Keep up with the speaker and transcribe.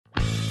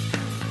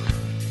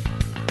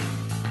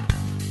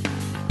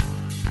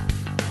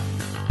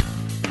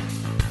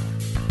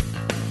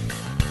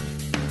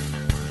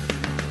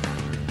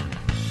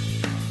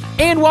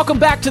And welcome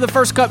back to the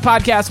First Cut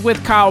Podcast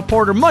with Kyle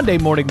Porter, Monday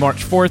morning,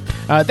 March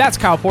 4th. That's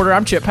Kyle Porter.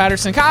 I'm Chip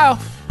Patterson. Kyle,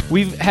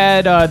 we've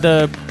had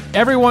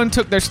everyone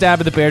took their stab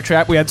at the bear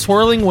trap. We had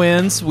swirling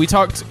winds. We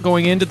talked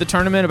going into the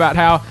tournament about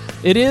how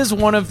it is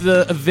one of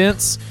the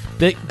events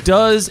that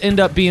does end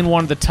up being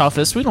one of the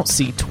toughest. We don't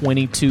see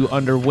 22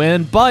 under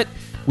wind, but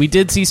we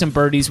did see some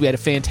birdies. We had a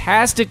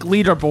fantastic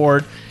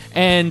leaderboard,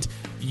 and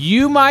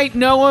you might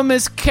know him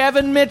as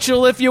Kevin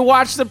Mitchell if you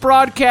watch the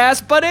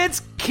broadcast, but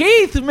it's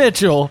Keith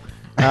Mitchell.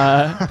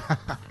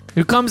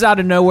 Who comes out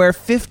of nowhere,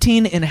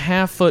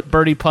 15.5-foot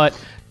birdie putt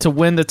to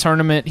win the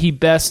tournament. He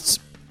bests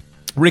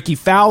Ricky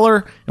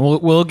Fowler, and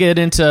we'll get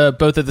into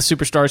both of the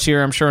superstars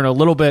here, I'm sure, in a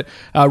little bit.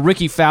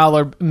 Ricky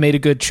Fowler made a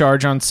good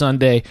charge on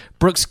Sunday.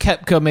 Brooks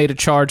Koepka made a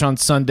charge on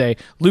Sunday.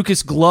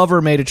 Lucas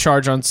Glover made a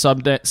charge on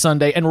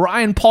Sunday. And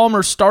Ryan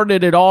Palmer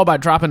started it all by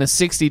dropping a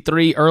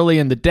 63 early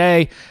in the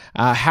day.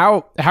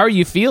 How are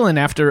you feeling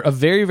after a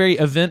very, very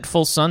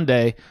eventful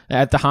Sunday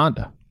at the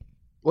Honda?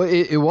 Well,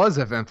 it was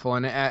eventful,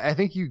 and I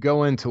think you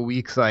go into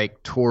weeks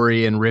like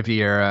Torrey and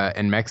Riviera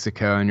and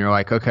Mexico, and you're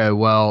like, okay,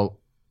 well,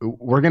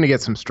 we're going to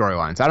get some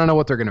storylines. I don't know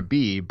what they're going to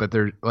be, but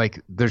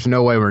there's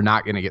no way we're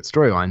not going to get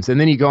storylines.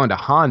 And then you go into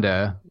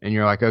Honda, and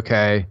you're like,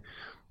 okay,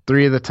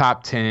 3 of the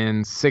top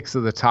 10, 6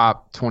 of the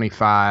top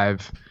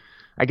 25.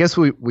 I guess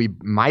we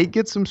might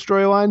get some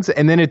storylines,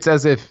 and then it's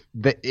as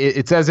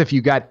if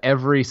you got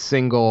every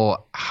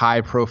single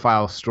high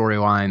profile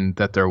storyline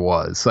that there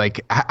was.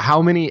 Like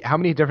how many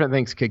different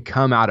things could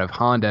come out of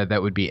Honda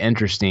that would be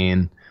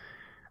interesting?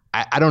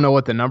 I don't know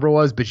what the number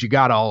was, but you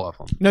got all of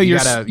them. No, your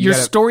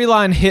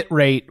storyline hit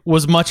rate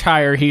was much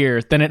higher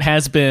here than it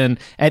has been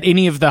at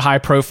any of the high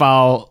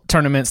profile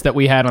tournaments that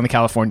we had on the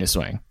California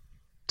swing.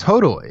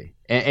 Totally,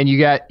 and you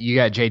got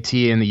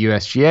JT in the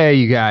USGA,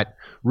 you got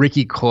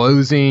Ricky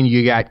closing,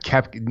 you got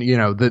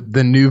Koepka,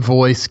 the new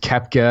voice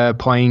Koepka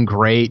playing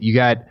great. You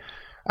got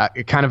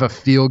kind of a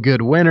feel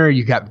good winner.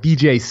 You got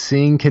Vijay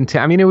Singh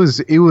I mean, it was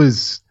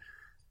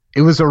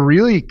a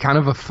really kind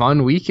of a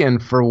fun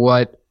weekend for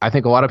what I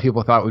think a lot of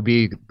people thought would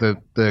be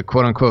the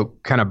quote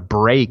unquote kind of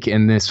break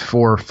in this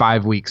 4 or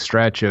 5 week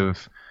stretch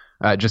of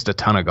just a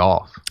ton of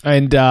golf.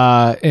 And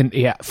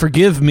yeah,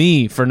 forgive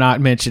me for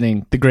not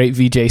mentioning the great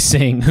Vijay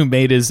Singh, who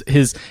made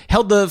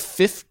held the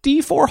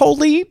 54-hole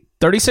lead.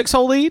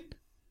 36-hole lead?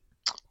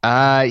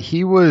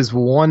 He was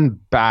one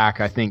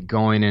back, I think,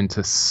 going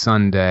into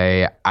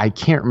Sunday. I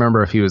can't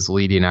remember if he was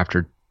leading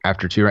after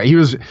 2 rounds. He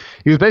was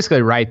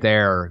basically right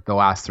there the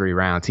last 3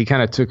 rounds. He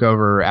kind of took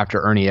over after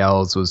Ernie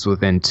Els was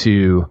within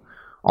 2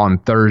 on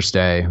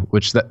Thursday,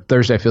 which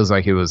Thursday feels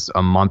like it was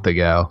a month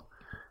ago.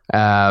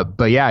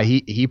 But yeah,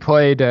 he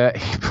played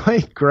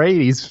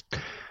great.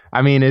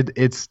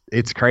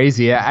 It's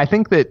crazy. I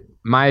think that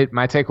my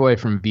takeaway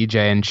from VJ,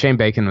 and Shane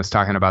Bacon was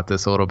talking about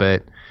this a little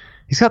bit,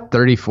 he's got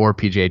 34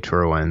 PGA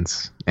Tour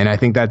wins, and I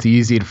think that's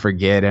easy to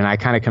forget. And I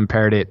kind of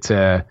compared it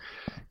to,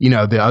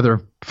 the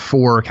other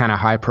 4 kind of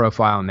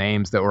high-profile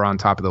names that were on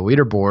top of the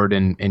leaderboard,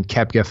 and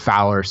Koepka,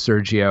 Fowler,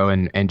 Sergio,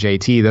 and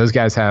JT. Those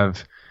guys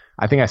have,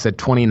 I think I said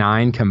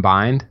 29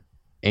 combined,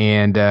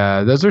 and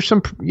those are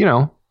some,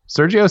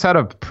 Sergio's had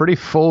a pretty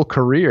full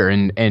career,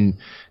 and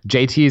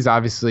JT's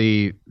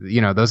obviously,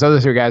 those other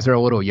 3 guys are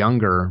a little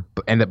younger,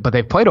 but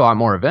they've played a lot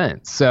more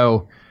events.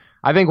 So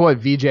I think what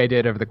VJ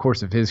did over the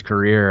course of his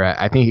career,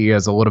 I think he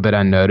goes a little bit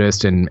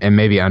unnoticed and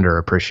maybe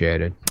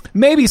underappreciated.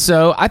 Maybe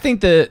so. I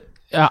think that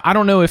I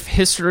don't know if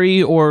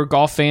history or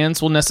golf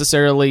fans will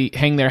necessarily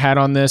hang their hat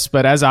on this,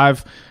 but as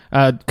I've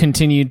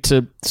continued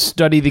to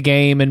study the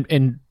game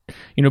and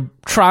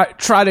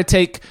try to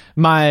take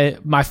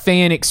my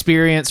fan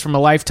experience from a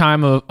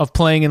lifetime of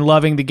playing and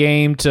loving the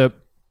game to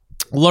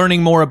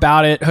learning more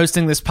about it,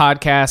 hosting this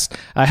podcast,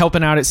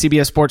 helping out at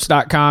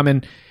CBSSports.com,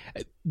 and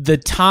the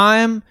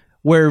time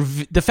where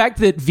the fact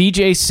that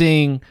Vijay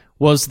Singh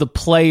was the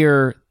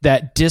player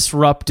that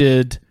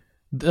disrupted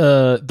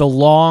the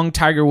long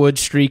Tiger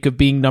Woods streak of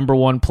being number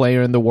 1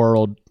 player in the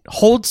world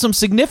holds some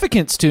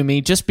significance to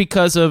me, just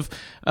because of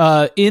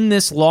in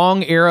this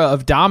long era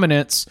of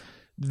dominance,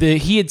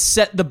 he had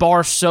set the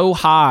bar so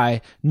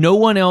high, no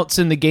one else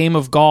in the game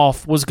of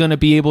golf was going to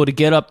be able to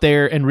get up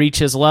there and reach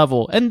his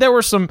level. And there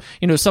were some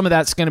of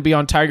that's going to be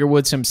on Tiger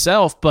Woods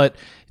himself, but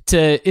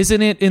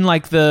isn't it in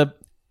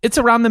it's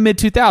around the mid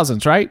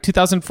 2000s, right?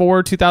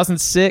 2004,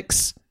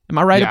 2006. Am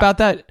I right about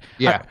that?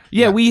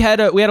 Yeah. We had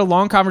a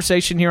long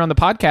conversation here on the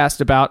podcast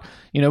about,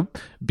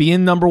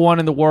 being number 1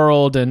 in the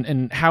world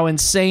and how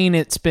insane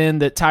it's been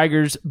that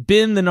Tiger's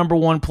been the number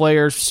 1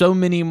 player so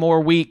many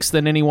more weeks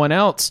than anyone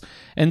else.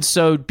 And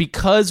so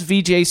because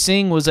Vijay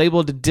Singh was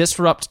able to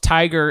disrupt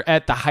Tiger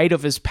at the height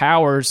of his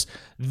powers,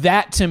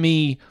 that to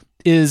me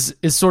is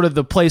sort of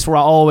the place where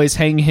I always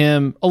hang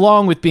him,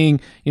 along with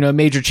being, a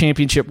major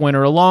championship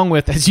winner, along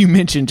with, as you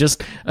mentioned,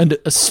 just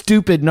a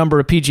stupid number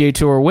of PGA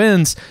Tour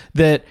wins,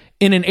 that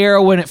in an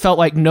era when it felt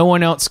like no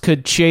one else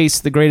could chase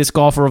the greatest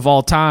golfer of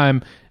all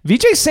time,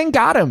 Vijay Singh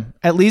got him,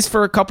 at least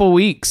for a couple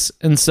weeks.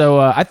 And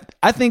so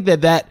I think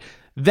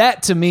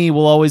that to me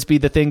will always be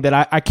the thing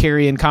that I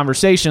carry in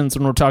conversations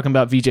when we're talking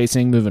about Vijay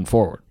Singh moving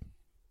forward.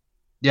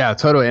 Yeah,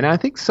 totally. And I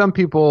think some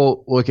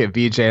people look at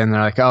VJ and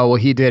they're like, oh, well,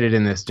 he did it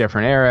in this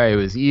different era. It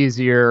was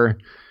easier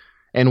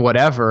and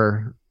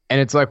whatever. And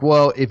it's like,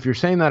 well, if you're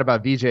saying that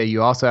about VJ,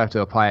 you also have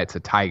to apply it to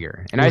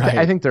Tiger. And Right.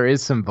 I think there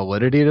is some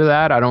validity to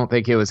that. I don't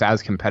think it was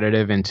as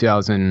competitive in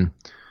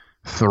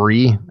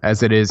 2003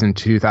 as it is in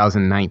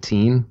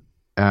 2019.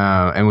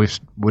 And we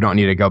don't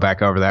need to go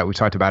back over that. We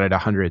talked about it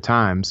 100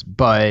 times.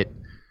 But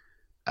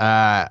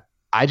 34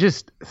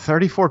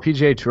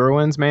 PGA Tour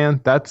wins, man.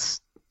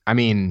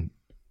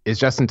 Is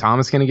Justin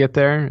Thomas going to get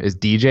there? Is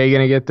DJ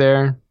going to get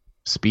there?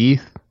 Spieth?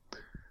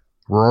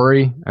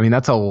 Rory? I mean,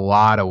 that's a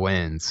lot of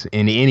wins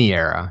in any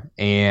era.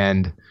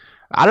 And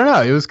I don't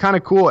know. It was kind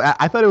of cool.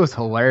 I thought it was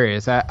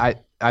hilarious. I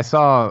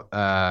saw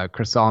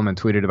Chris Solomon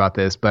tweeted about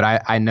this, but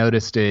I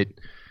noticed it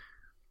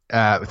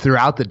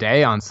throughout the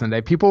day on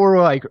Sunday. People were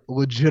like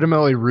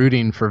legitimately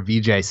rooting for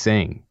Vijay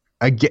Singh.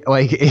 Again,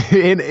 like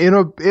in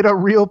a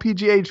real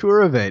PGA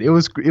Tour event. It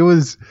was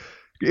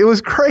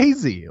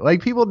crazy.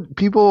 Like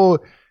people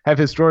have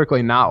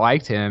historically not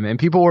liked him, and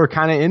people were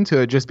kind of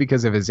into it just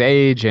because of his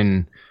age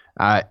and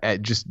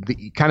just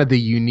the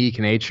unique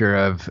nature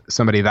of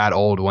somebody that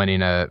old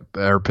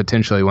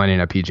potentially winning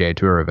a PGA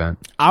Tour event.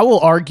 I will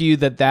argue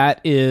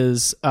that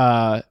is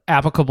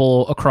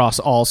applicable across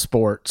all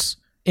sports.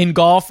 In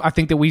golf, I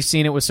think that we've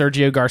seen it with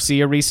Sergio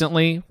Garcia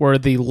recently, where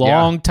the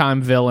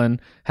longtime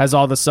villain has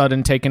all of a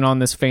sudden taken on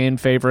this fan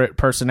favorite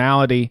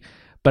personality.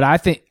 But I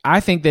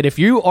think that if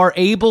you are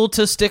able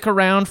to stick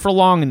around for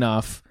long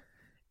enough,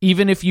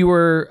 even if you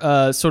were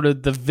sort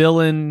of the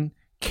villain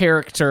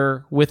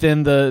character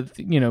within the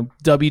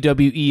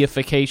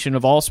WWE-ification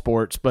of all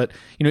sports, but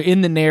in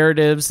the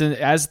narratives and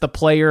as the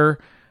player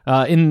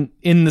in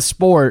the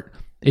sport,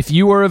 if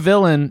you are a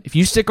villain, if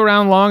you stick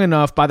around long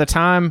enough, by the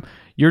time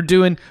you're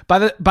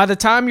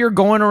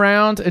going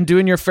around and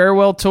doing your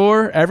farewell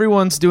tour,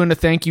 everyone's doing a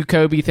thank you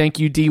Kobe, thank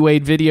you D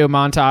Wade video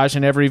montage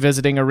in every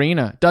visiting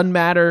arena. Doesn't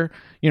matter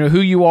who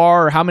you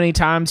are or how many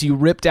times you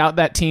ripped out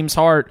that team's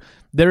heart.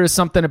 There is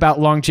something about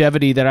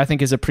longevity that I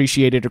think is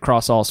appreciated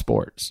across all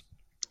sports.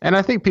 And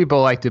I think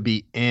people like to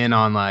be in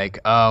on like,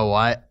 oh,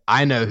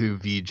 I know who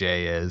VJ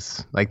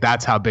is. Like,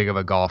 that's how big of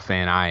a golf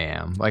fan I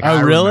am. Like,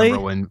 oh, really?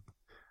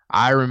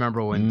 I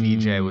remember when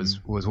VJ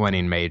was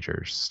winning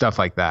majors, stuff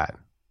like that.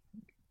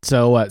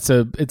 So what?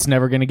 So it's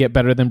never going to get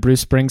better than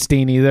Bruce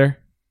Springsteen either?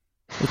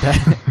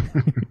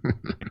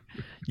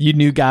 You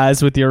new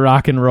guys with your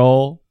rock and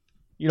roll.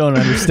 You don't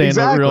understand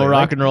exactly. what real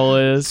rock and roll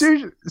is.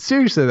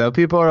 Seriously, though,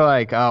 people are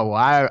like, oh,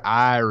 well,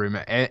 I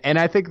remember. And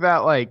I think that,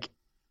 like,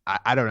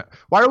 I don't know.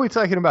 Why are we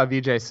talking about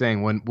Vijay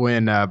Singh when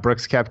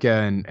Brooks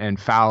Koepka and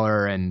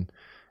Fowler and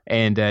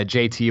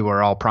JT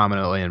were all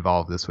prominently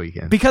involved this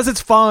weekend? Because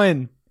it's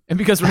fun. And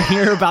because we're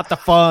here about the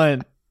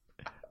fun.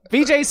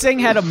 Vijay Singh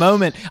had a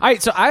moment. All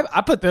right, so I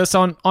put this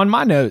on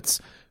my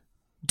notes.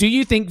 Do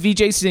you think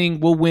Vijay Singh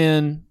will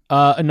win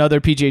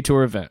another PGA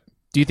Tour event?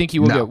 Do you think he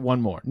will get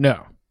one more?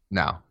 No.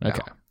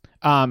 Okay.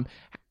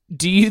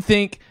 Do you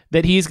think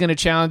that he's going to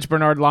challenge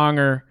Bernard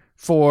Langer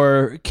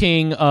for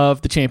King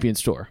of the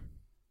Champions Tour?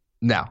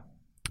 No.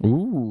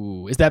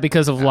 Ooh, is that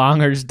because of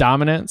Langer's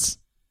dominance?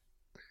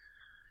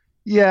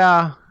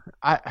 Yeah.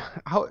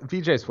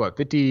 VJ's what,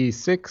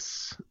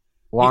 56?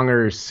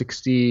 Langer's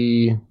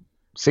 60?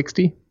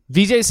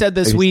 VJ said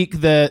this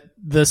week that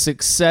the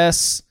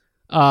success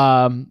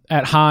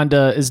at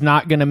Honda is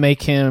not going to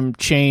make him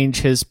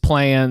change his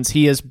plans.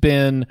 He has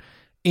been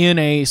in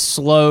a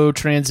slow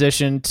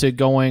transition to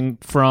going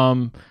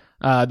from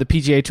the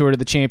PGA Tour to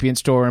the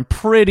Champions Tour, and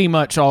pretty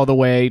much all the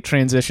way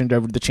transitioned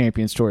over to the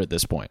Champions Tour at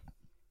this point.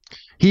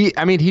 He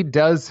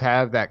does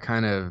have that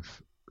kind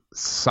of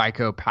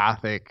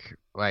psychopathic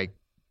like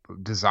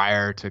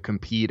desire to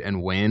compete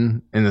and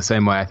win in the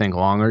same way I think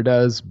Langer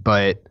does,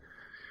 but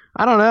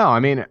I don't know. I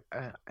mean,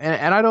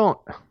 and I don't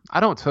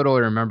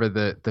totally remember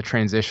the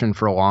transition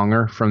for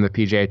Langer from the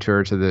PGA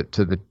Tour to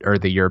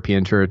the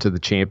European Tour to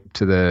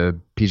the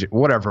PGA,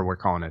 whatever we're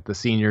calling it, the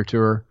Senior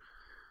Tour.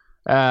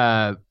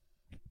 But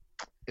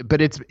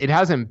it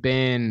hasn't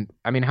been.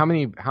 I mean, how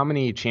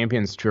many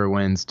Champions Tour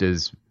wins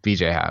does VJ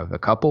have? A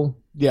couple?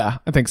 Yeah,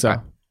 I think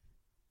so.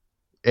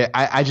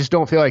 I just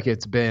don't feel like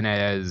it's been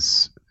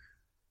as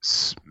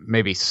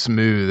maybe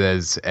smooth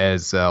as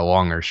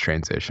Langer's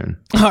transition.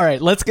 All right,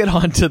 let's get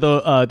on to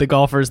the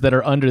golfers that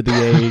are under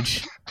the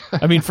age.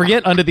 I mean,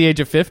 forget under the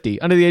age of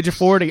 50, under the age of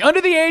 40, under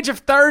the age of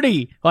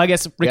 30. Well, I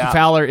guess Ricky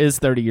Fowler is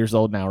 30 years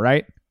old now,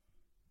 right?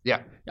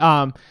 Yeah.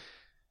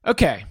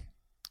 Okay.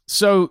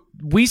 So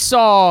we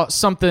saw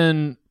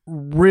something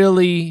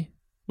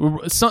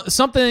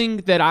something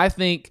that I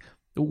think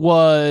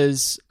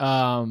was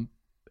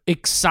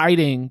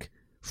exciting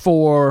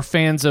for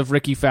fans of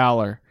Ricky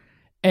Fowler.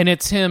 And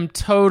it's him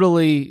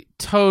totally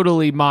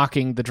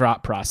mocking the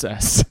drop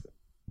process.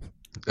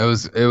 It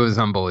was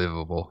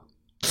unbelievable.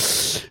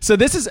 So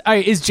this is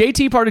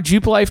JT part of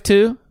Jupe Life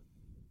too?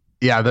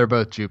 Yeah, they're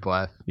both Jupe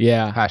Life.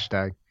 Yeah.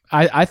 Hashtag.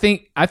 I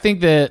think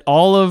that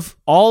all of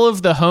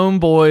the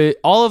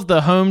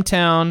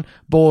hometown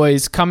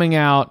boys coming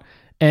out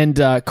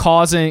and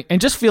causing and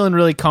just feeling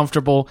really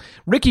comfortable.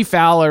 Ricky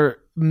Fowler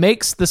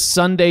makes the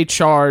Sunday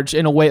charge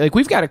in a way, like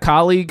we've got a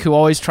colleague who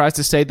always tries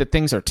to say that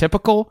things are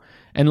typical,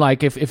 and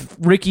like if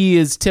Ricky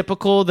is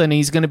typical, then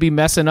he's going to be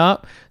messing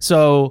up.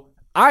 So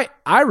I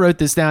wrote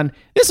this down.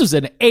 This was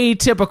an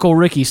atypical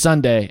Ricky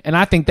Sunday, and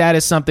I think that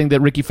is something that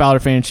Ricky Fowler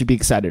fans should be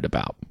excited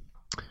about.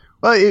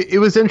 Well, it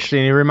was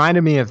interesting. It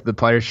reminded me of the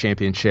Players'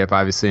 Championship,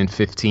 obviously in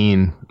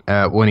 2015,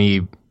 when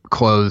he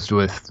closed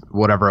with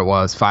whatever it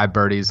was, 5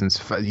 birdies, and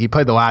he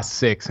played the last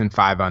 6 and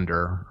 5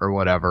 under or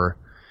whatever.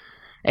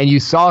 And you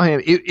saw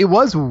him. It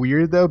was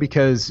weird though,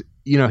 because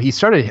he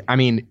started. I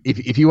mean,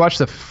 if you watch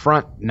the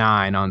front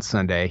 9 on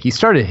Sunday, he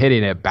started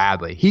hitting it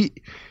badly.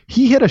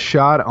 He hit a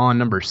shot on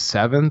number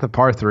 7, the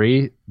par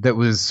 3, that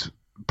was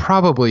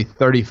probably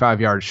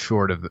 35 yards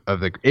short of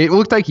the. It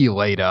looked like he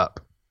laid up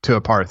to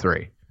a par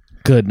 3.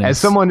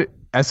 Goodness.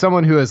 As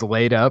someone who has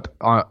laid up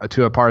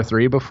to a par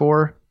 3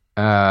 before,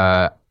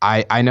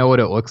 I know what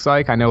it looks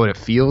like. I know what it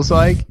feels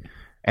like,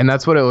 and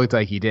that's what it looked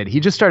like he did. He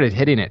just started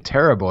hitting it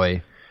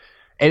terribly.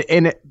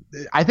 And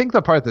I think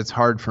the part that's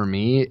hard for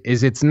me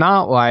is it's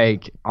not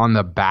like on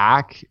the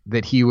back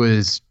that he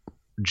was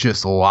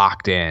just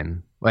locked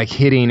in, like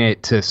hitting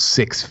it to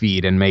 6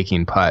 feet and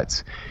making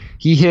putts.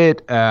 He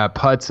hit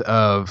putts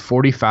of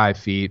 45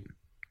 feet,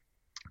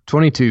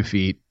 22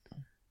 feet,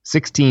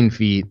 16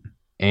 feet,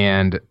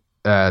 and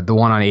the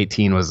one on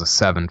 18 was a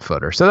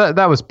 7-footer. So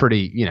that was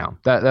pretty,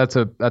 that's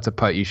a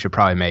putt you should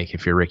probably make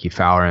if you're Ricky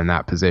Fowler in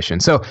that position.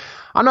 So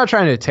I'm not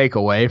trying to take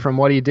away from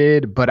what he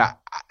did, but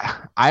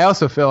I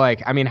also feel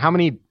like, I mean, how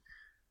many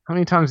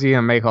times are you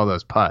going to make all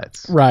those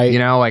putts? Right.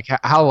 Like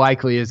how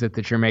likely is it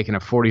that you're making a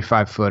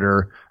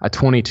 45-footer, a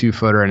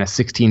 22-footer, and a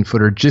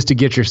 16-footer just to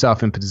get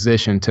yourself in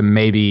position to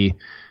maybe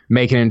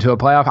make it into a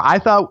playoff? I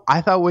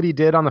thought what he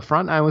did on the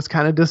front 9 was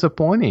kind of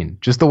disappointing,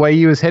 just the way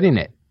he was hitting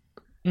it.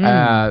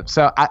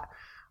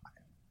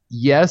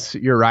 Yes,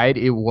 you're right.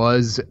 It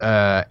was,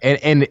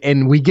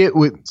 and we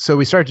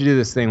start to do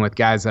this thing with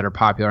guys that are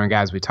popular and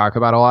guys we talk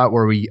about a lot,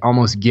 where we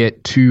almost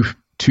get too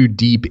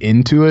deep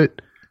into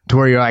it, to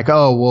where you're like,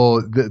 oh,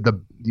 well,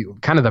 the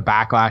kind of the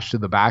backlash to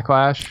the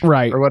backlash,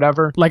 right, or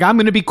whatever. Like, I'm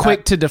going to be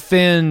quick to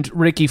defend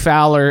Ricky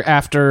Fowler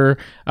after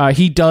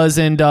he does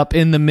end up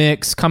in the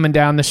mix, coming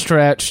down the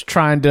stretch,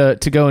 trying to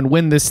go and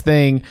win this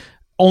thing,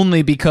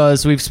 only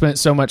because we've spent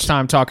so much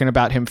time talking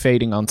about him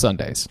fading on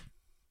Sundays.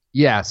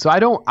 Yeah, so I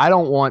don't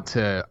want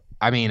to.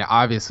 I mean,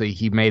 obviously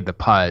he made the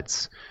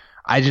putts.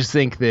 I just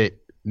think that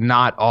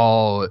not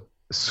all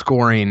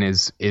scoring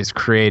is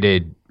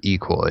created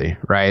equally,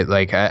 right?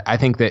 Like I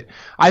think that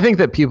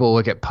people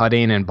look at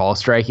putting and ball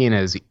striking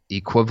as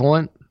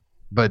equivalent,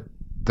 but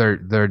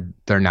they're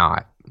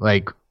not.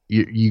 Like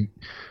you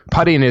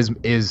putting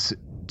is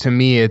to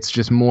me, it's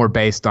just more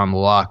based on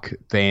luck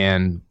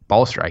than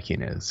ball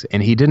striking is,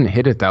 and he didn't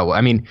hit it that well. I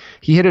mean,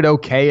 he hit it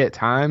okay at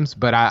times,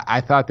 but I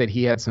thought that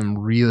he had some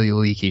really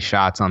leaky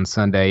shots on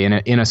Sunday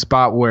in a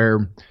spot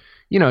where,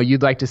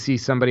 you'd like to see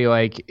somebody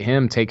like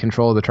him take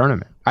control of the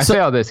tournament. I say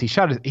all this, he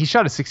shot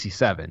a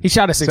 67. He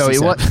shot a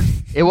 67. So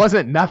it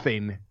wasn't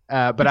nothing,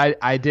 but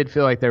I did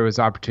feel like there was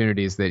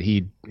opportunities that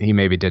he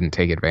maybe didn't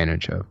take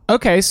advantage of.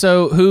 Okay,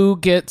 so who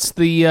gets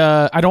the?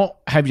 I don't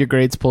have your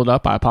grades pulled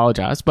up. I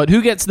apologize, but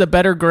who gets the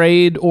better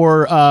grade,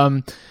 or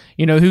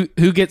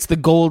who gets the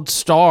gold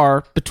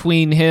star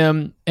between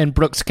him and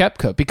Brooks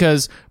Koepka?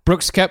 Because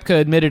Brooks Koepka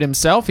admitted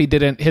himself he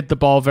didn't hit the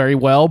ball very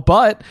well,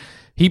 but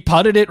he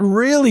putted it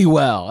really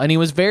well, and he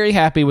was very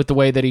happy with the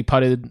way that he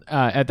putted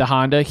at the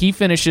Honda. He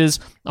finishes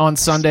on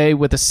Sunday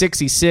with a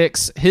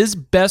 66, his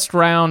best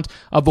round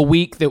of a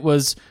week that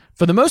was,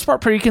 for the most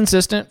part, pretty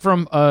consistent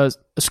from a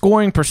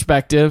scoring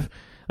perspective.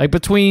 Like,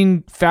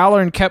 between Fowler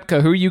and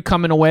Koepka, who are you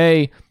coming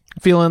away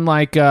feeling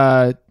like,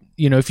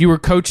 if you were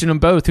coaching them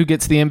both, who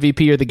gets the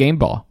MVP or the game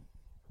ball?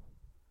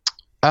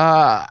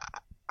 I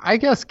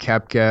guess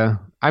Koepka.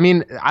 I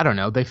mean, I don't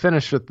know. They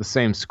finished with the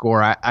same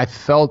score. I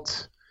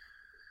felt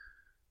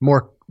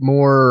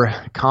more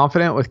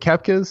confident with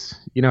Koepka's.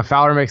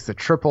 Fowler makes the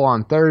triple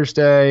on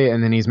Thursday,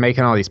 and then he's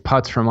making all these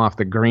putts from off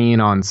the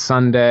green on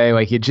Sunday.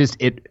 Like,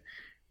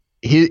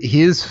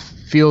 his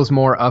feels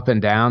more up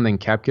and down than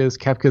Koepka's.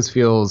 Koepka's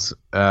feels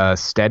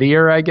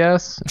steadier, I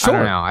guess. Sure. I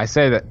don't know. I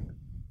say that.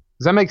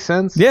 Does that make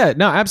sense? Yeah,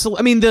 no,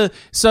 absolutely. I mean,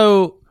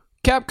 so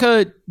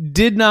Koepka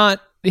did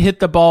not hit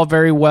the ball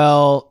very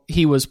well.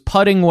 He was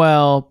putting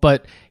well,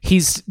 but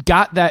he's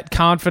got that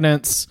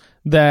confidence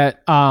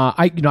that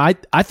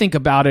I think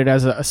about it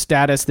as a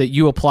status that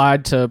you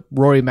applied to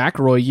Rory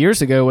McIlroy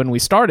years ago when we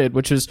started,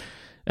 which is,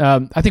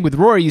 I think with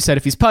Rory, you said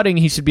if he's putting,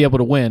 he should be able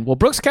to win. Well,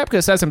 Brooks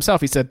Koepka says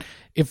himself, he said,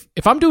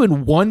 if I'm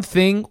doing one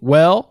thing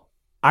well,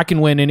 I can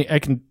win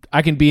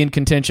I can be in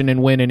contention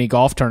and win any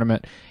golf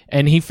tournament.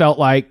 And he felt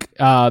like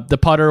the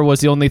putter was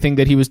the only thing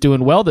that he was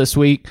doing well this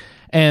week,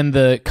 and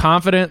the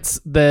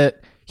confidence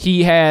that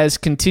he has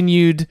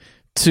continued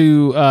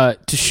to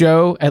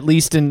show, at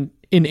least in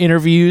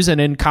interviews and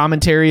in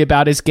commentary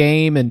about his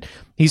game, and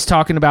he's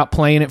talking about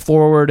playing it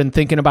forward and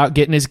thinking about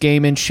getting his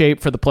game in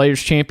shape for the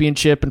Players'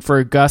 Championship and for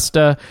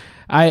Augusta.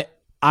 I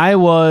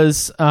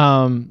was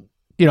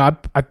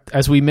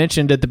as we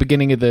mentioned at the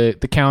beginning of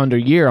the calendar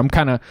year, I'm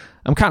kind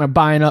of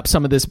buying up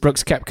some of this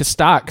Brooks Koepka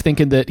stock,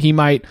 thinking that he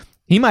might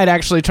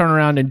actually turn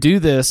around and do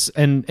this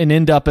and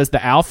end up as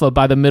the alpha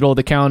by the middle of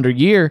the calendar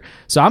year.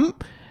 So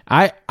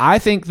I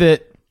think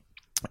that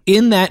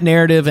in that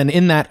narrative and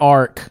in that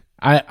arc,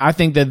 I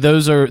think that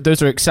those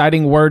are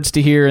exciting words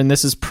to hear, and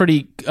this is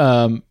pretty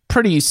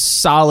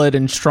solid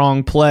and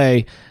strong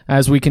play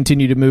as we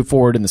continue to move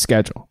forward in the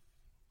schedule.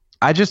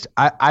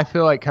 I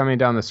feel like coming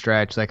down the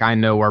stretch, like I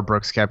know where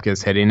Brooks Koepka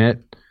is hitting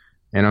it,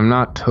 and I'm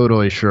not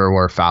totally sure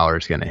where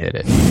Fowler's going to hit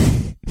it.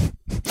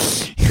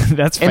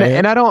 That's fair.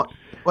 And I don't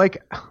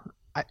like,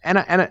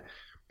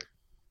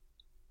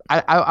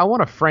 I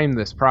want to frame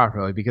this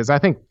properly because I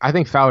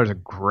think Fowler's a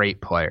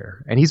great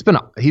player, and he's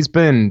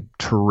been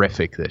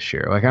terrific this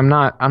year. Like I'm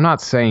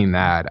not saying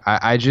that.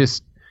 I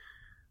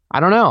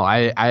don't know.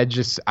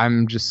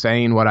 I'm just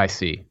saying what I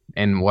see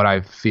and what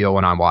I feel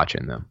when I'm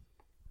watching them.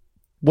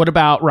 What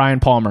about Ryan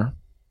Palmer?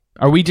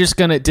 Are we just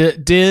going to...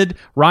 Did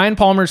Ryan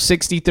Palmer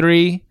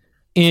 63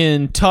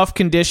 in tough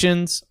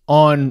conditions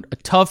on a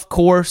tough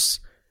course,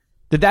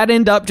 did that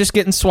end up just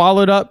getting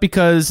swallowed up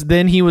because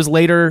then he was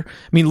later...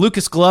 I mean,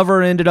 Lucas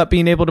Glover ended up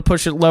being able to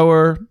push it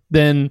lower,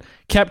 then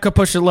Koepka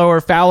pushed it lower,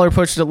 Fowler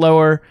pushed it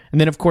lower,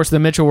 and then, of course, the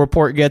Mitchell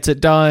report gets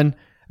it done.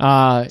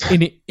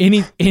 Any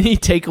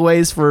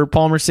takeaways for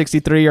Palmer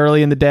 63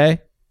 early in the day?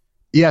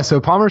 Yeah,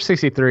 so Palmer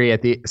 63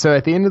 at the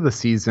end of the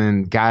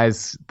season,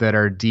 guys that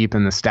are deep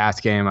in the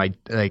stats game, like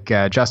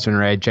Justin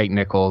Ray, Jake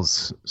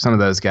Nichols, some of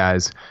those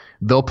guys,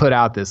 they'll put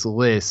out this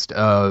list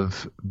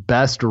of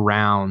best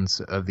rounds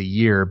of the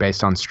year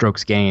based on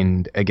strokes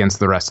gained against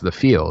the rest of the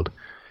field.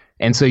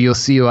 And so you'll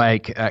see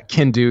like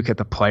Ken Duke at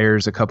the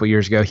Players a couple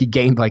years ago, he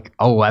gained like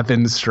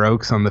 11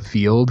 strokes on the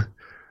field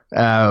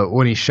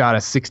when he shot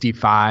a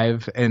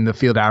 65, and the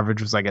field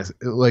average was like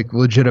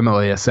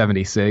legitimately a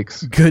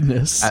 76.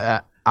 Goodness.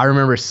 I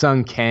remember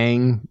Sung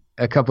Kang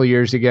a couple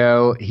years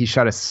ago. He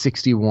shot a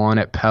 61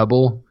 at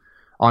Pebble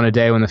on a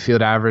day when the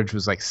field average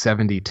was like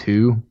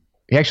 72.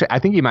 I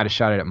think he might have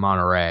shot it at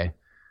Monterey.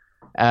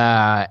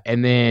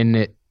 And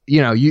then,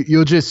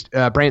 you'll just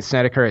Brant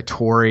Snedeker at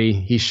Torrey.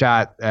 He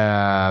shot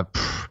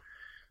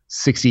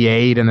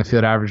 68 and the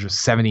field average was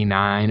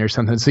 79 or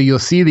something. So you'll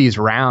see these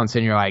rounds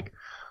and you're like,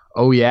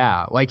 oh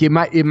yeah, like it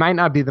might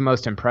not be the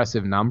most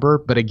impressive number,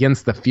 but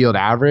against the field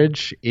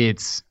average,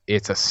 it's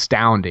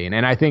astounding.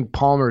 And I think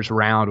Palmer's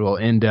round will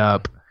end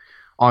up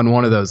on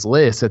one of those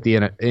lists at the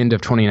end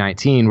of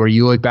 2019, where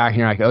you look back and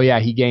you're like, oh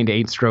yeah, he gained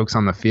 8 strokes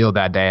on the field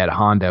that day at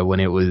Honda when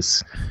it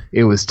was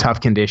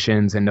tough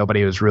conditions and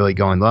nobody was really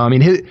going low. I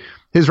mean,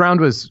 his round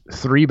was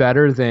 3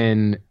 better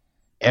than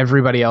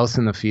everybody else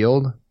in the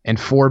field and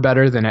 4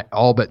 better than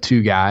all but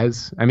 2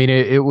 guys. I mean,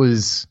 it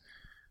was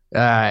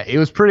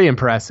pretty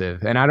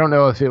impressive, and I don't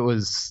know if it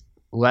was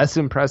less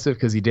impressive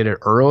because he did it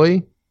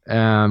early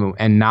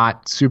and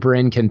not super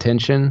in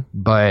contention,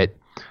 but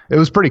it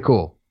was pretty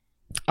cool.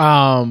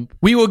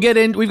 We will get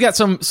in. We've got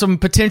some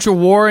potential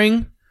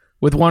warring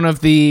with one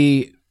of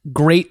the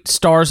great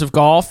stars of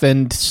golf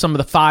and some of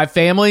the 5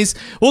 families.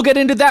 We'll get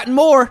into that and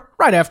more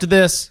right after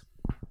this.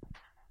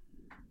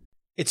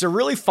 It's a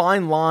really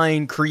fine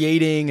line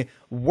creating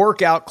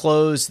workout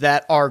clothes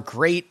that are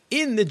great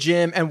in the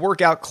gym and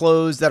workout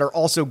clothes that are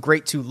also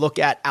great to look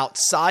at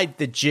outside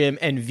the gym.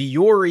 And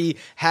Vuori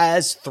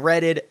has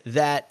threaded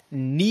that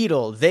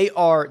needle. They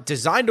are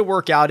designed to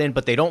work out in,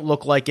 but they don't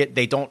look like it.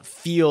 They don't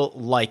feel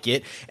like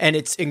it. And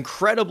it's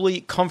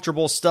incredibly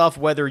comfortable stuff,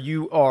 whether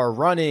you are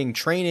running,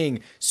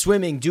 training,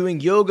 swimming, doing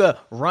yoga,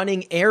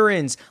 running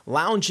errands,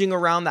 lounging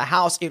around the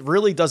house. It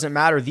really doesn't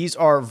matter. These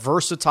are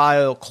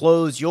versatile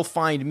clothes. You'll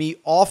find me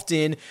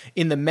often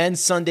in the Men's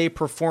Sunday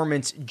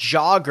Performance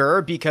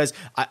jogger because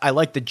I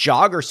like the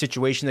jogger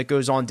situation that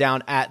goes on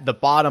down at the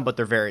bottom, but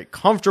they're very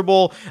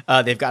comfortable.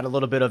 They've got a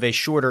little bit of a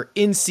shorter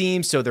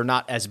inseam, so they're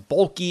not as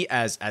bulky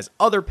as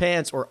other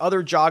pants or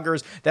other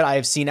joggers that I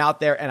have seen out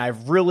there, and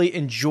I've really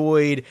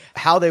enjoyed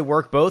how they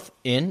work both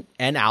in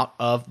and out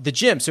of the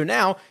gym. So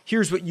now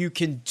here's what you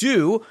can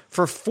do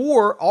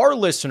for our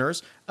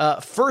listeners.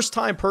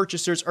 First-time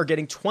purchasers are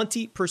getting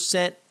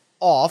 20%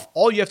 off.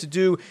 All you have to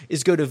do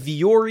is go to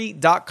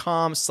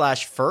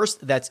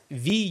vuori.com/first. That's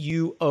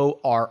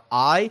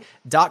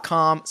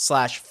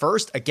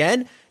VUORI.com/first.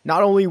 Again,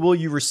 not only will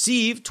you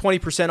receive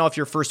 20% off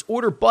your first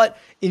order, but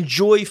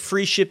enjoy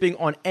free shipping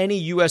on any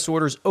U.S.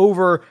 orders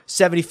over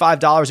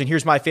 $75. And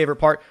here's my favorite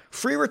part,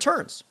 free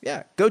returns.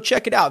 Yeah, go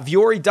check it out.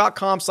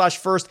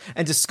 vuori.com/first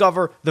and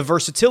discover the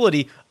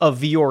versatility of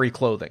Vuori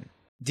clothing.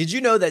 Did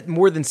you know that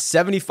more than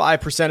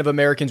 75% of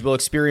Americans will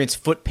experience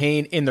foot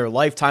pain in their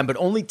lifetime, but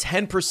only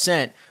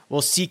 10%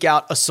 will seek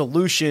out a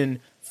solution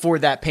for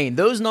that pain?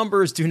 Those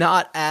numbers do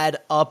not add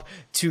up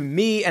to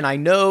me, and I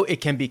know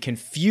it can be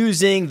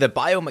confusing, the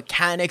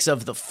biomechanics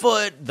of the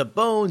foot, the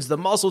bones, the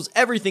muscles,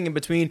 everything in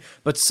between,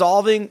 but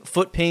solving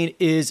foot pain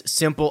is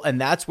simple, and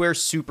that's where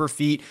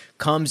Superfeet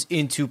comes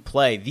into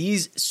play.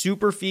 These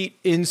Superfeet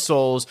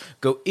insoles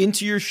go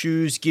into your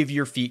shoes, give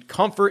your feet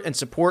comfort and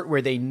support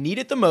where they need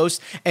it the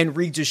most, and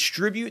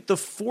redistribute the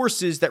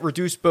forces that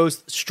reduce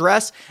both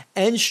stress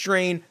and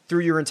strain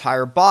through your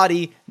entire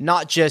body,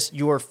 not just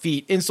your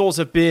feet. Insoles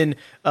have been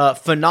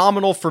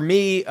phenomenal for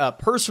me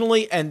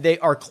personally, and they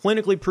are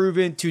clinically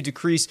proven to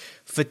decrease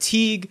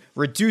fatigue,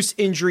 reduce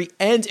injury,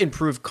 and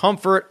improve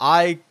comfort.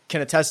 I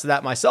can attest to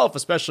that myself,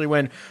 especially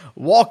when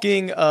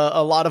walking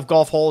a lot of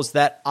golf holes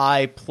that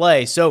I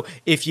play. So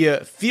if you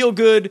feel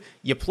good,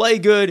 you play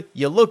good,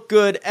 you look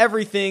good,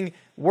 everything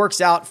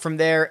works out from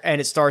there, and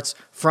it starts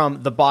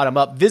from the bottom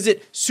up.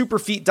 Visit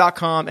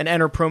superfeet.com and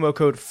enter promo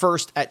code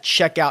FIRST at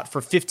checkout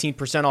for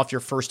 15% off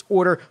your first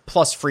order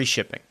plus free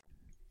shipping.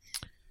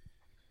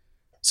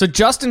 So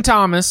Justin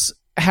Thomas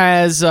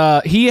has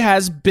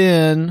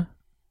been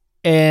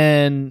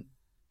an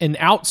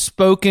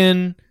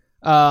outspoken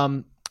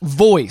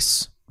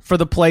voice for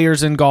the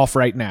players in golf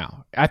right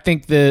now. I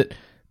think that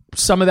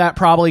some of that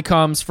probably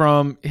comes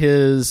from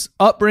his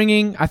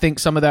upbringing. I think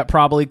some of that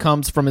probably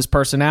comes from his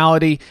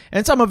personality,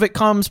 and some of it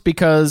comes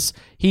because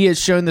he has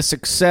shown the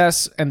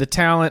success and the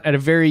talent at a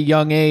very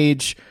young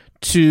age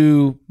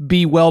to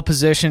be well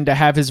positioned to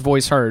have his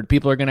voice heard.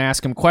 People are going to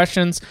ask him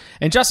questions,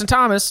 and Justin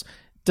Thomas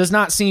does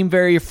not seem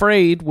very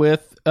afraid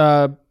with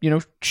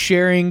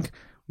sharing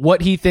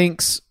what he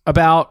thinks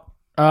about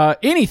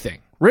anything,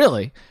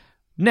 really.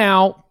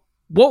 Now,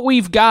 what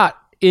we've got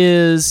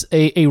is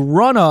a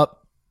run-up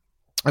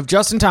of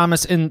Justin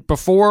Thomas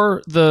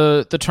before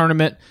the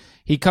tournament.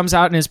 He comes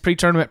out in his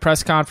pre-tournament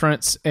press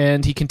conference,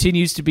 and he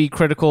continues to be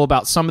critical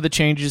about some of the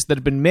changes that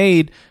have been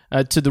made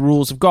to the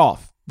rules of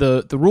golf.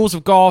 The rules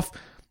of golf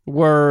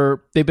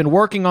they've been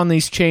working on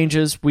these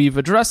changes. We've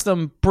addressed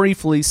them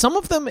briefly. Some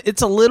of them,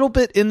 it's a little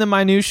bit in the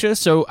minutia,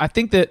 so I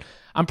think that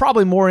I'm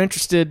probably more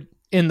interested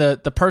in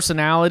the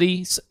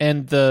personalities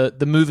and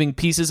the moving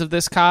pieces of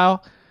this,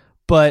 Kyle.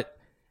 But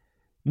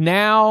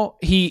now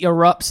he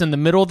erupts in the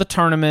middle of the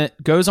tournament,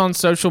 goes on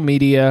social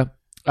media.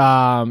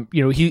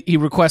 He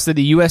requests that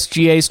the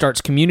USGA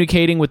starts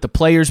communicating with the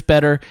players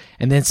better,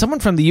 and then someone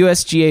from the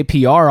USGA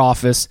PR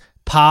office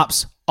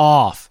pops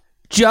off.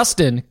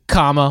 Justin,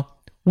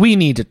 we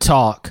need to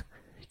talk.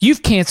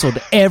 You've canceled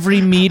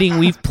every meeting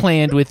we've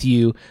planned with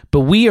you, but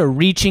we are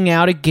reaching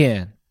out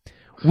again.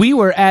 We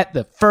were at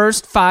the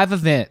first 5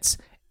 events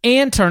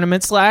and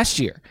tournaments last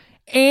year,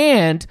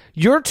 and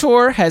your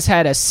tour has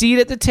had a seat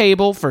at the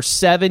table for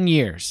 7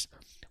 years.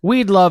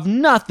 We'd love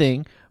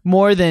nothing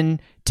more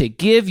than to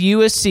give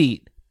you a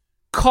seat.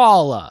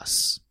 Call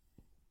us.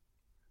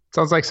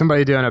 Sounds like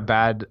somebody doing a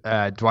bad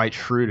Dwight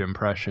Schrute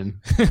impression.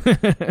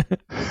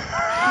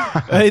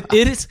 It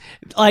is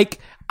like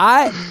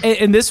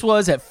and this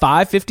was at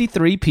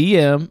 5:53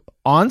 p.m.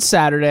 on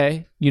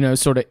Saturday,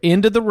 sort of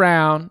end of the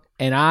round,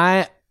 and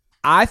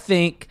I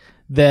think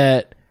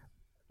that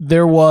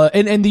there was,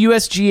 and the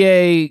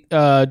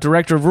USGA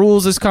director of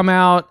rules has come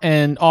out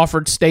and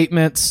offered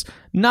statements,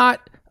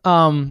 not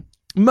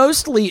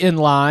mostly in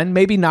line,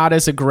 maybe not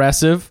as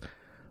aggressive,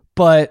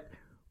 but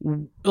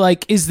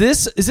like, is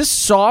this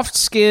soft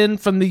skin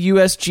from the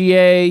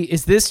USGA?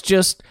 Is this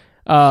just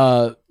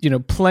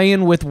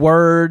playing with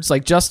words,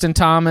 like Justin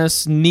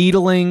Thomas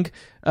needling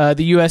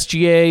the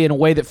USGA in a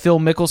way that Phil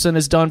Mickelson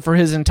has done for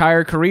his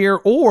entire career?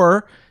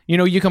 Or,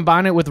 you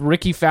combine it with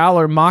Ricky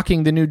Fowler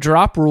mocking the new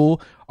drop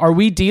rule. Are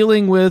we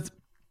dealing with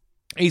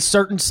a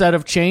certain set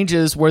of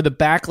changes where the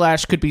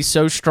backlash could be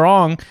so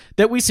strong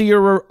that we see a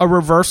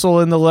reversal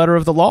in the letter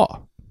of the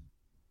law?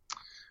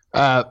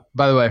 By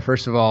the way,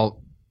 first of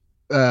all,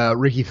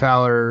 Ricky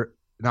Fowler,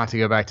 not to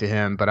go back to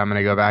him, but I'm going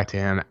to go back to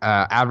him.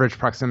 Average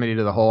proximity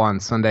to the hole on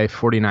Sunday,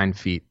 49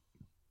 feet,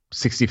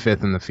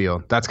 65th in the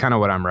field. That's kind of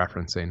what I'm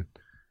referencing.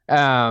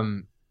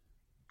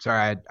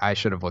 Sorry, I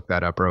should have looked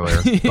that up earlier.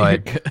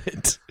 But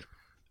Good.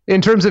 In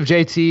terms of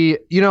JT,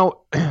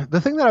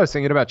 the thing that I was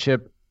thinking about,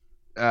 Chip,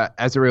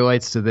 as it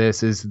relates to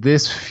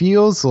this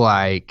feels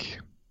like,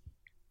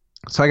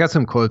 so I got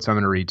some quotes I'm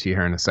going to read to you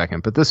here in a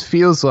second, but this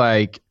feels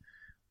like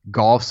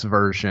golf's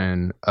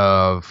version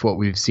of what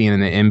we've seen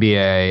in the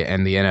NBA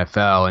and the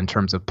NFL in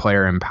terms of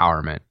player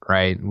empowerment,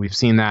 right? We've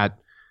seen that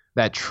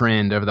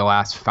trend over the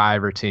last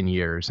 5 or 10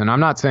 years. And I'm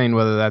not saying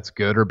whether that's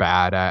good or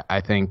bad. I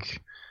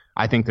think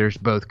there's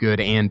both good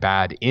and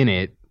bad in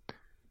it.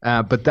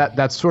 But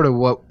that's sort of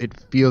what it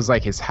feels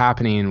like is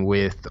happening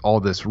with all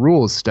this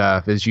rules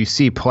stuff, is you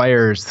see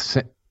players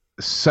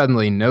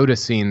suddenly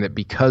noticing that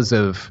because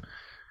of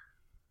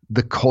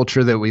the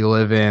culture that we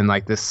live in,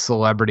 like this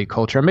celebrity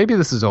culture, maybe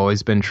this has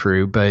always been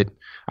true, but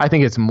I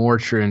think it's more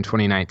true in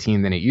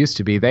 2019 than it used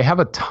to be. They have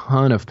a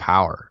ton of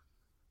power,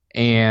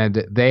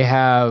 and they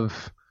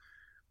have,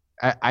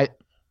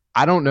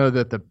 I don't know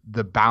that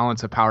the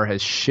balance of power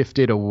has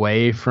shifted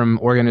away from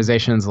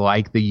organizations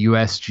like the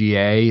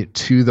USGA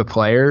to the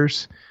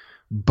players,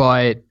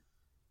 but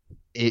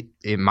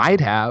it might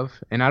have,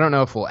 and I don't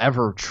know if we'll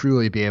ever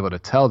truly be able to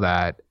tell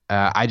that.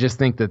 I just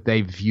think that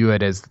they view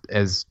it as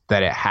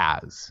that it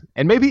has,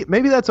 and maybe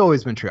that's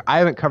always been true. I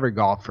haven't covered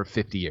golf for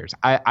 50 years.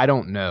 I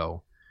don't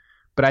know,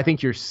 but I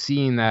think you're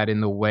seeing that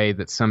in the way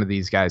that some of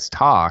these guys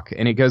talk,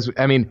 and it goes.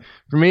 I mean,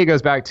 for me, it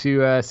goes back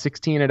to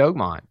 16 at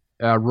Oakmont.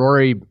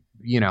 Rory,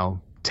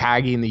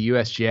 tagging the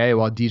USGA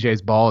while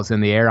DJ's ball is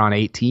in the air on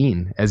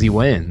 18 as he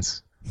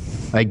wins.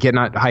 Like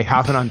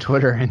hopping on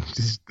Twitter and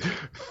just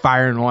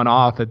firing one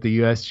off at the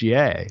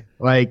USGA.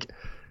 Like,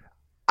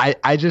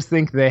 I just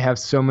think they have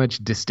so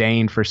much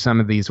disdain for some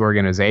of these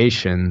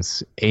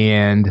organizations,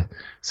 and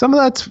some of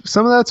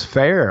that's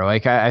fair.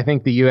 Like, I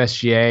think the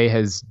USGA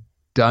has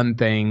done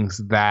things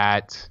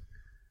that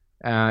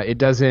it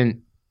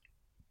doesn't.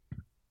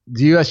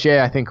 The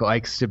USGA, I think,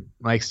 likes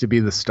to be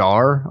the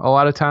star a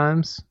lot of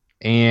times,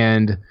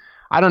 and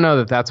I don't know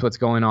that that's what's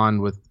going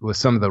on with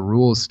some of the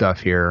rules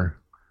stuff here.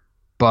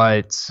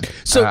 But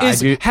so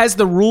has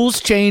the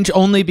rules change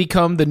only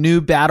become the new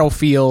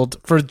battlefield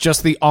for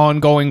just the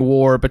ongoing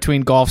war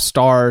between golf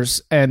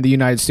stars and the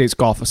United States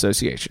Golf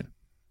Association?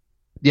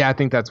 Yeah, I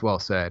think that's well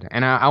said.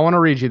 And I want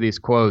to read you these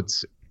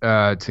quotes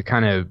to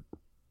kind of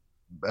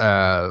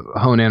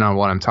hone in on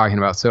what I'm talking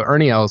about. So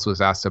Ernie Els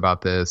was asked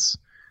about this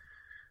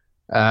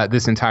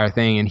entire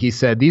thing, and he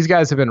said, these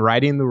guys have been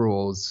writing the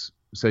rules.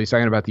 So he's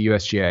talking about the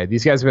USGA.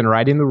 These guys have been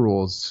writing the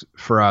rules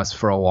for us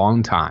for a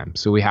long time,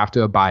 so we have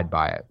to abide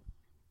by it.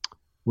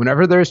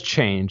 Whenever there's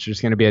change, there's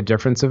going to be a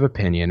difference of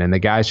opinion, and the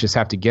guys just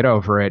have to get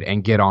over it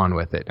and get on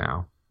with it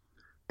now.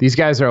 These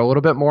guys are a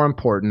little bit more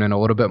important and a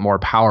little bit more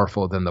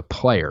powerful than the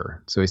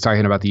player. So he's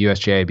talking about the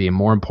USGA being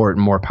more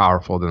important, more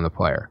powerful than the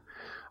player.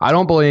 I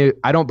don't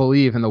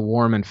believe in the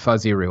warm and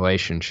fuzzy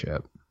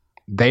relationship.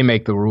 They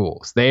make the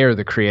rules. They are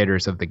the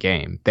creators of the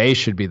game. They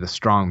should be the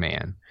strong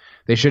man.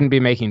 They shouldn't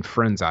be making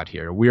friends out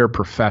here. We are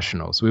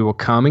professionals. We will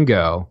come and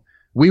go,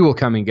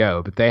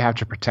 but they have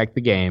to protect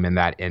the game and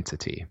that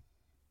entity.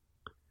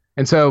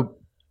 And so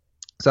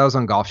I was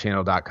on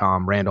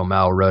golfchannel.com. Randall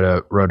Mell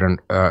wrote an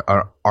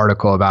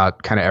article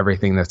about kind of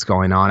everything that's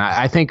going on.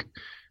 I think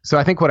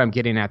what I'm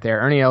getting at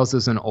there, Ernie Els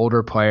is an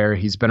older player.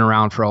 He's been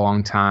around for a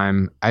long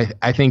time.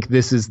 I think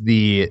this is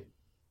the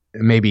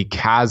maybe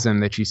chasm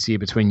that you see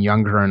between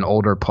younger and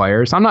older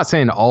players. I'm not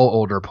saying all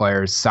older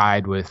players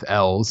side with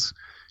Els.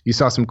 You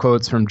saw some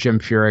quotes from Jim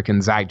Furyk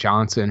and Zach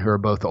Johnson, who are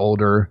both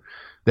older,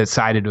 that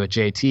sided with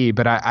JT.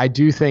 But I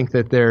do think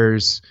that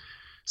there's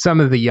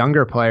some of the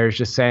younger players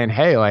just saying,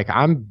 hey, like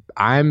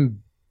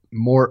I'm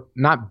more,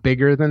 not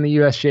bigger than the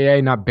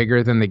USGA, not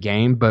bigger than the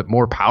game, but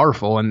more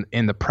powerful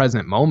in the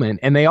present moment.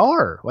 And they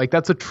are. Like,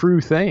 that's a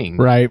true thing.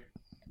 Right.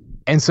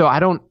 And so I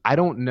don't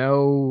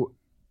know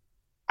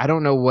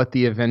what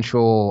the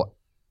eventual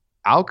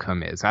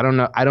outcome is. I don't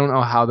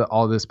know how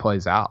all this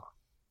plays out.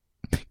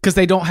 Because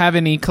they don't have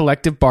any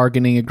collective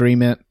bargaining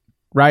agreement,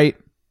 right?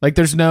 Like,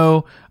 there's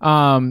no,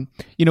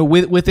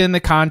 within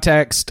the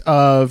context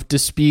of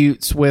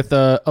disputes with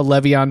a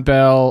Le'Veon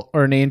Bell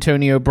or an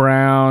Antonio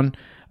Brown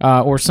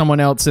or someone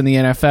else in the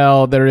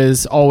NFL, there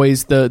is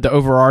always the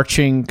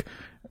overarching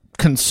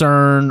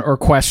concern or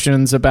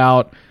questions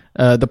about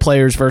the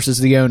players versus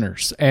the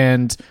owners.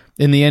 And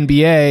in the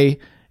NBA,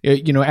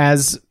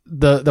 as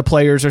the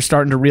players are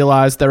starting to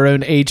realize their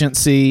own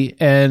agency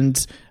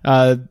and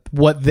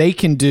what they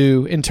can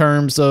do in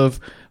terms of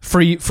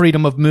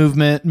freedom of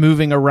movement,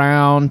 moving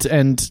around,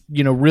 and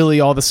really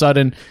all of a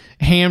sudden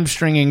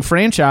hamstringing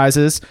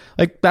franchises,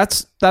 like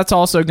that's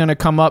also going to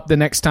come up the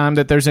next time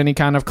that there's any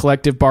kind of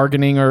collective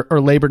bargaining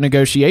or labor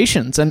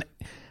negotiations, and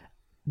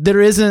there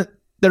isn't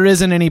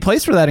any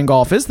place for that in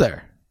golf, is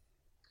there?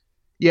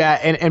 Yeah,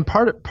 and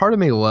part of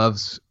me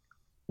loves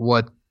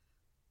what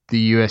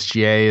the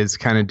USGA is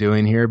kind of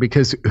doing here,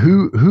 because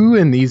who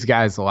in these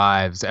guys'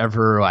 lives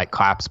ever like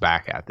claps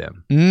back at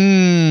them?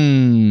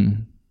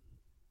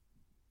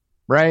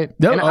 Right?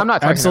 No, and I'm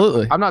not talking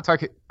absolutely. I'm not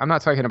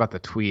talking about the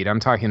tweet. I'm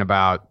talking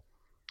about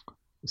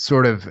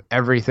sort of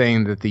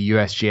everything that the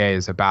USGA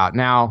is about.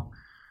 Now,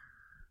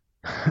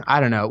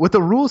 I don't know. With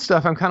the rule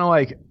stuff, I'm kind of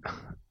like,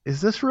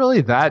 is this really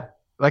that?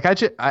 Like,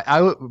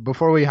 I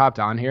before we hopped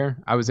on here,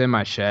 I was in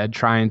my shed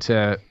trying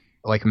to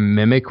like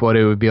mimic what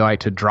it would be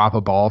like to drop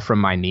a ball from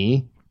my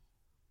knee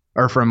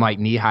or from like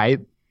knee height.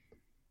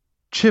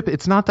 Chip,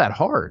 it's not that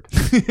hard.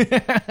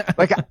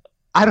 Like,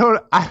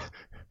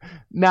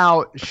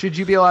 now, should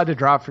you be allowed to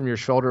drop from your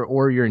shoulder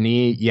or your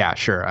knee? Yeah,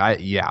 sure.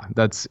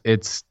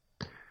 It's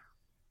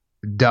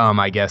dumb,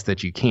 I guess,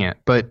 that you can't.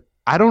 But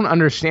I don't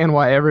understand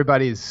why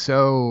everybody's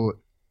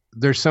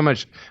there's so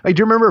much. Like,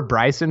 do you remember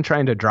Bryson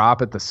trying to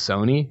drop at the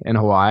Sony in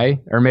Hawaii?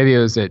 Or maybe it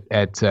was at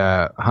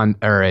Kapalua.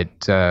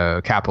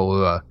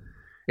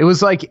 It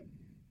was like,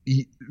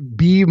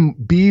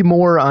 be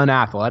more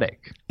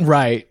unathletic.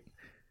 Right.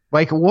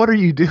 Like, what are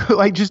you doing?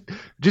 Like, just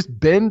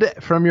bend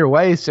from your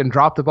waist and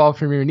drop the ball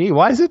from your knee.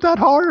 Why is it that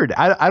hard?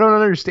 I don't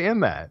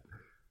understand that.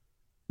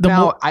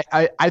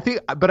 I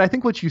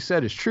think what you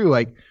said is true.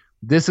 Like,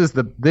 this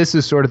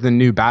is sort of the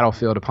new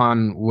battlefield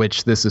upon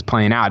which this is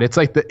playing out. It's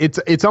like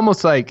it's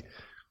almost like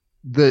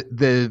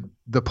the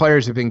the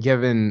players have been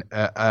given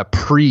a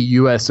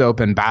pre-U.S.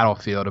 Open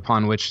battlefield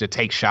upon which to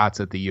take shots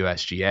at the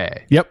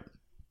USGA. Yep.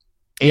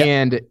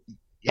 And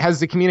has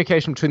the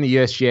communication between the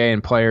USGA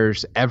and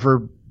players ever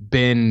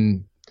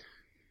been,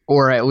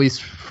 or at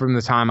least from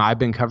the time I've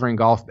been covering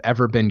golf,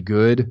 ever been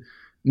good?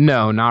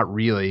 No, not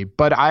really.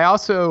 But I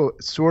also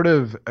sort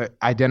of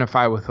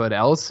identify with what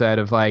Elle said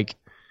of like,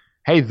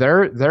 hey,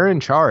 they're in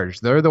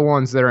charge. They're the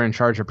ones that are in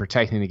charge of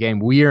protecting the game.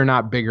 We are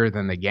not bigger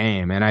than the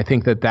game. And I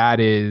think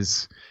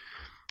that's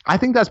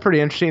pretty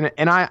interesting.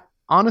 And I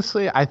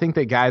think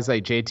that guys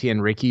like JT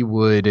and Ricky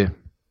would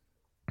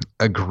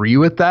agree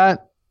with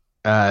that,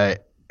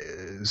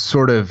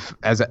 sort of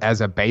as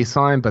a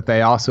baseline, but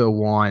they also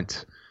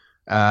want,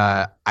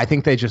 I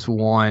think they just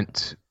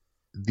want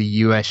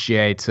the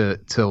USGA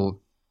to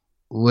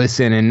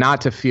listen and not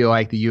to feel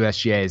like the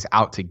USGA is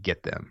out to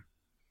get them,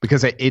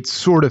 because it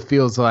sort of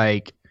feels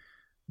like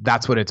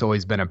that's what it's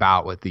always been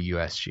about with the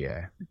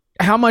USGA.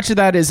 How much of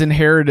that is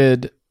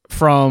inherited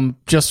from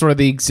just sort of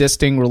the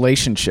existing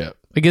relationship?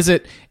 Like, is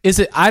it,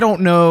 I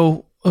don't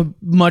know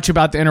much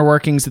about the inner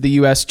workings of the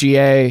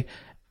USGA.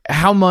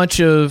 How much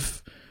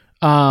of,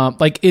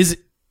 is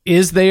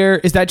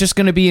that just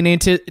going to be an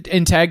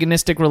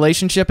antagonistic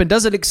relationship? And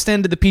does it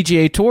extend to the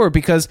PGA Tour?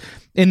 Because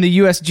in the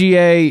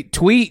USGA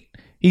tweet,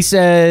 he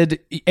said,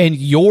 and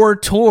your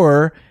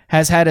tour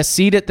has had a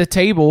seat at the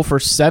table for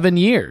 7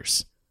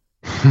 years.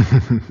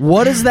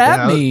 What does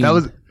that mean?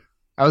 That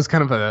was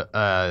kind of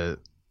a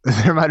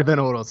there might have been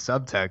a little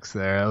subtext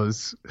there.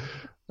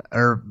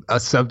 Or a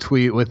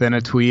subtweet within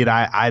a tweet.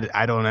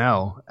 I don't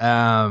know.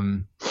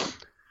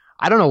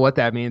 I don't know what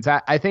that means.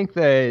 I think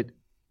the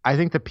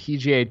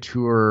PGA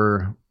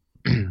Tour,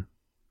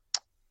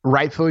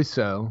 rightfully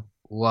so,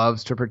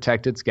 loves to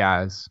protect its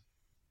guys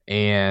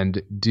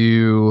and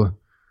do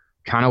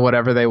kind of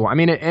whatever they want. I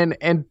mean,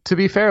 and to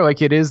be fair,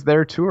 like, it is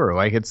their tour.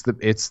 Like, it's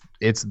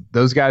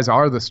those guys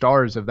are the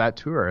stars of that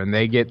tour, and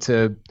they get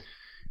to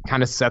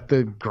kind of set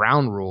the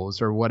ground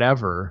rules or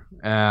whatever.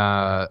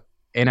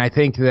 And I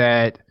think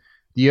that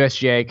the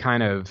USGA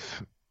kind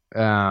of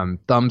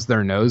thumbs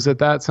their nose at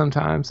that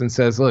sometimes and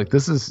says, look,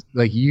 this is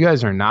like, you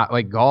guys are not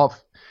like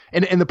golf.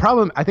 And the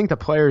problem, I think the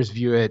players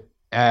view it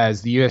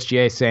as the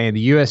USGA saying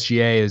the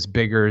USGA is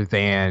bigger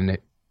than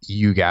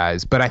you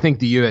guys. But I think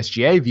the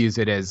USGA views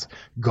it as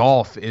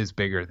golf is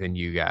bigger than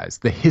you guys.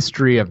 The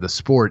history of the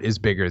sport is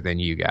bigger than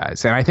you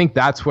guys. And I think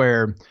that's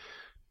where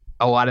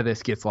a lot of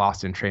this gets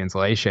lost in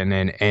translation,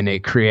 and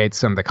it creates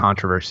some of the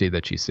controversy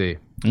that you see.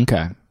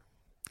 Okay.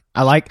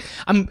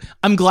 I'm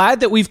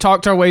glad that we've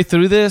talked our way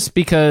through this,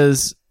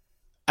 because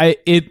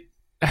it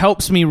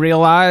helps me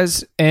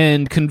realize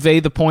and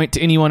convey the point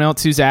to anyone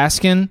else who's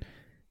asking.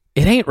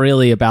 It ain't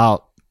really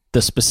about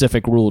the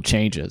specific rule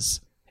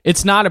changes.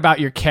 It's not about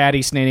your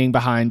caddy standing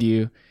behind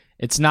you.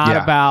 It's not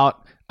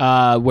about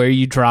where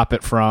you drop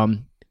it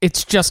from.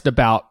 It's just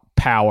about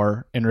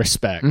power and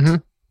respect. Mm-hmm.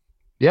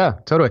 Yeah,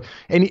 totally.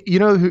 And you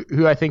know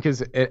who I think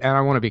is, and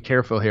I want to be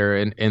careful here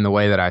in the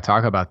way that I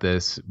talk about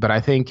this, but I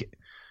think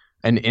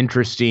an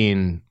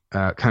interesting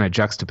kind of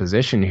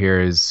juxtaposition here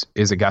is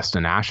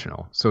Augusta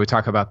National. So we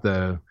talk about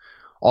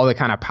all the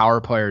kind of power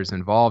players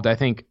involved. I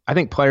think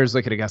players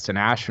look at Augusta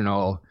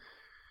National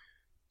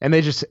and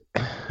they just,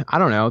 I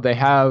don't know, they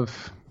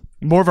have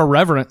more of a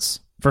reverence,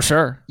 for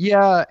sure.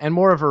 Yeah, and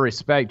more of a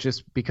respect,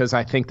 just because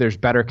I think there's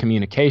better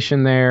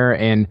communication there.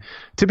 And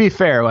to be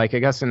fair, like,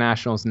 Augusta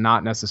National is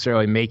not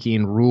necessarily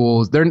making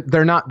rules.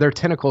 They're not, their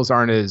tentacles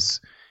aren't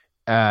as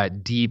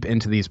deep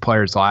into these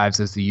players' lives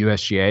as the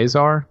USGA's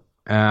are.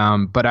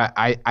 But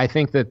I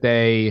think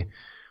that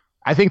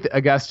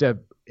Augusta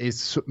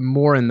is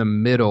more in the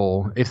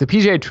middle. If the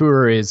PGA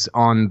Tour is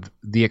on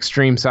the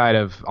extreme side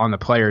on the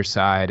players'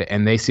 side,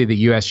 and they see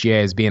the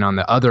USGA as being on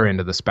the other end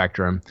of the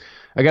spectrum,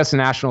 Augusta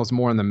National is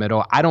more in the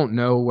middle. I don't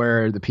know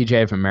where the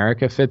PGA of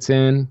America fits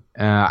in.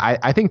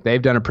 I think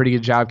they've done a pretty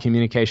good job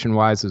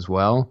communication-wise as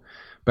well.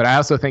 But I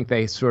also think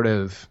they sort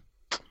of,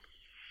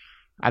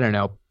 I don't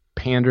know,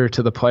 pander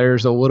to the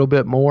players a little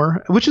bit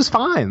more, which is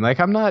fine. Like,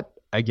 I'm not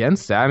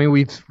against that. I mean,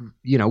 we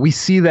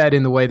see that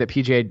in the way that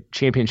PGA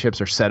championships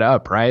are set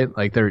up, right?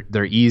 Like,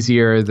 they're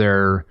easier.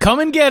 They're come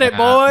and get it,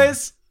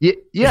 boys.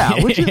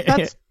 Yeah, which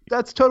is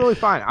that's totally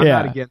fine. I'm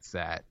not against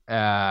that.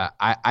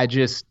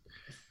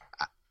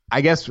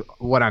 I guess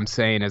what I'm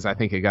saying is I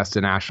think Augusta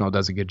National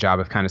does a good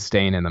job of kind of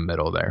staying in the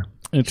middle there.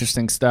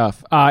 Interesting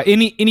stuff.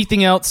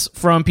 Anything else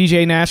from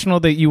PGA National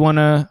that you want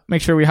to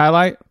make sure we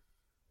highlight?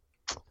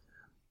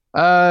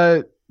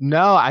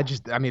 No, I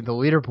mean, the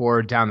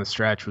leaderboard down the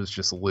stretch was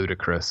just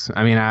ludicrous.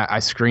 I mean, I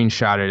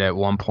screenshot it at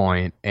one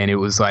point, and it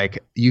was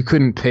like you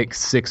couldn't pick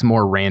 6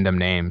 more random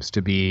names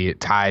to be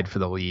tied for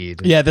the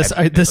lead. Yeah, the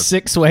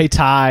 6-way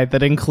tie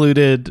that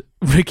included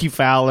Ricky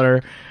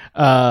Fowler.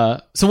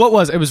 So what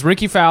was it? It was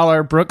Ricky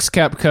Fowler, Brooks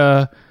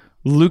Koepka,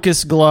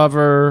 Lucas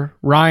Glover,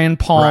 Ryan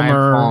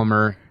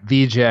Palmer,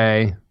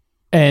 VJ,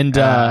 and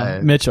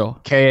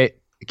Mitchell.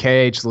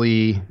 KH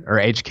Lee, or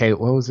HK.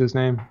 What was his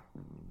name?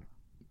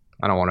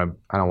 I don't want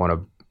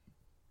to.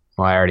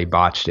 Well, I already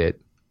botched it.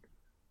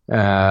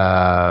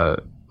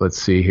 Let's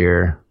see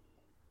here.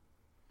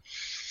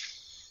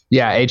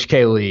 Yeah,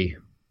 HK Lee,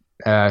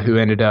 who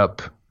ended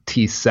up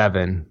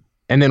T7.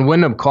 And then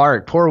Wyndham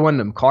Clark, poor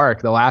Wyndham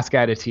Clark, the last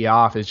guy to tee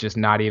off, is just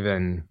not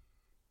even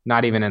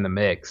in the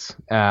mix.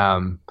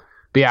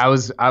 But yeah, I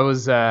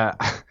was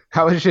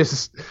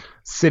just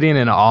sitting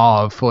in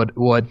awe of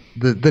what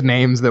the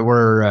names that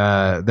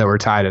were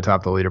tied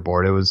atop the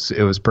leaderboard.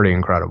 It was pretty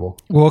incredible.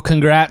 Well,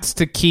 congrats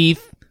to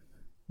Keith.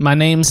 My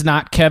name's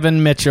not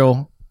Kevin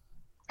Mitchell.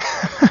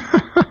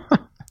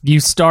 You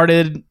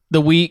started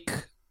the week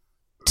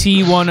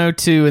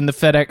T102 in the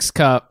FedEx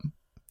Cup,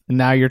 and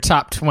now you're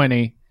top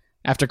 20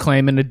 after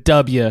claiming a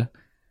W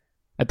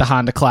at the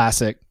Honda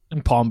Classic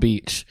in Palm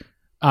Beach.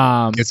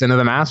 Gets into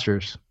the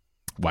Masters.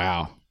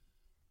 Wow.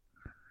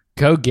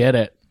 Go get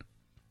it.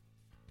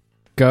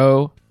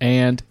 Go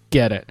and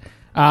get it.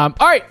 All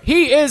right,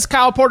 he is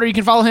Kyle Porter. You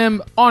can follow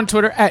him on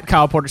Twitter at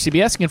Kyle Porter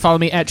CBS. You can follow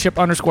me at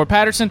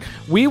Chip_Patterson.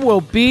 We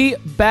will be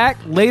back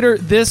later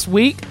this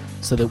week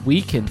so that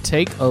we can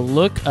take a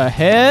look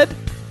ahead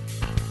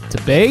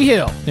to Bay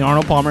Hill, the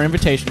Arnold Palmer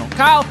Invitational.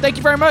 Kyle, thank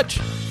you very much.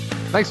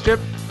 Thanks, Chip.